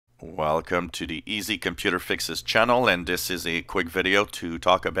Welcome to the Easy Computer Fixes channel, and this is a quick video to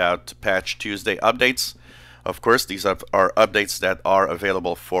talk about Patch Tuesday updates. Of course, these are updates that are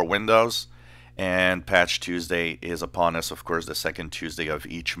available for Windows, and Patch Tuesday is upon us, of course, the second Tuesday of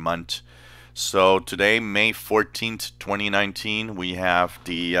each month. So today, May 14th, 2019, we have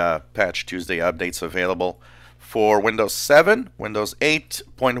the Patch Tuesday updates available for Windows 7, Windows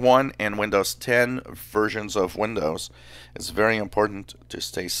 8.1, and Windows 10 versions of Windows. It's very important to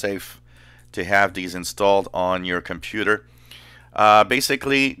stay safe, to have these installed on your computer.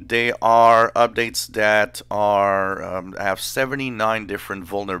 Basically, they are updates that are have 79 different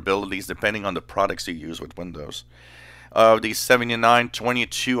vulnerabilities depending on the products you use with Windows. Of these 79,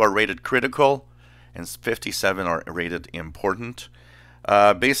 22 are rated critical and 57 are rated important.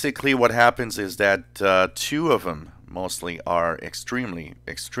 Basically, what happens is that two of them mostly are extremely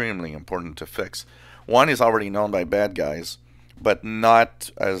important to fix. One is already known by bad guys, but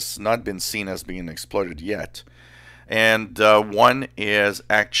not been seen as being exploited yet. And one is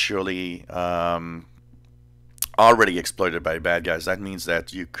actually already exploited by bad guys. That means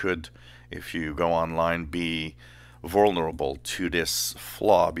that you could, if you go online, be vulnerable to this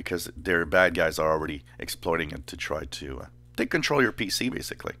flaw because their bad guys are already exploiting it to try to take control of your PC,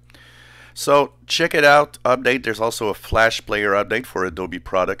 basically. So check it out. Update. There's also a Flash Player update for Adobe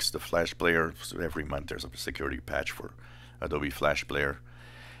products. The Flash Player, so every month there's a security patch for Adobe Flash Player.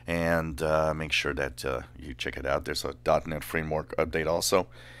 And make sure that you check it out. There's a .NET Framework update also.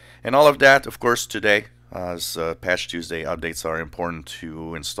 And all of that, of course, today, as Patch Tuesday updates are important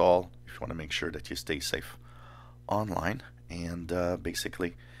to install if you want to make sure that you stay safe online. And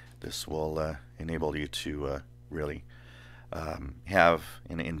basically, this will enable you to really have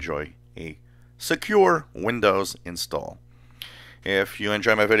and enjoy a secure Windows install. If you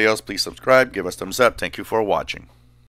enjoy my videos, please subscribe, give us thumbs up. Thank you for watching.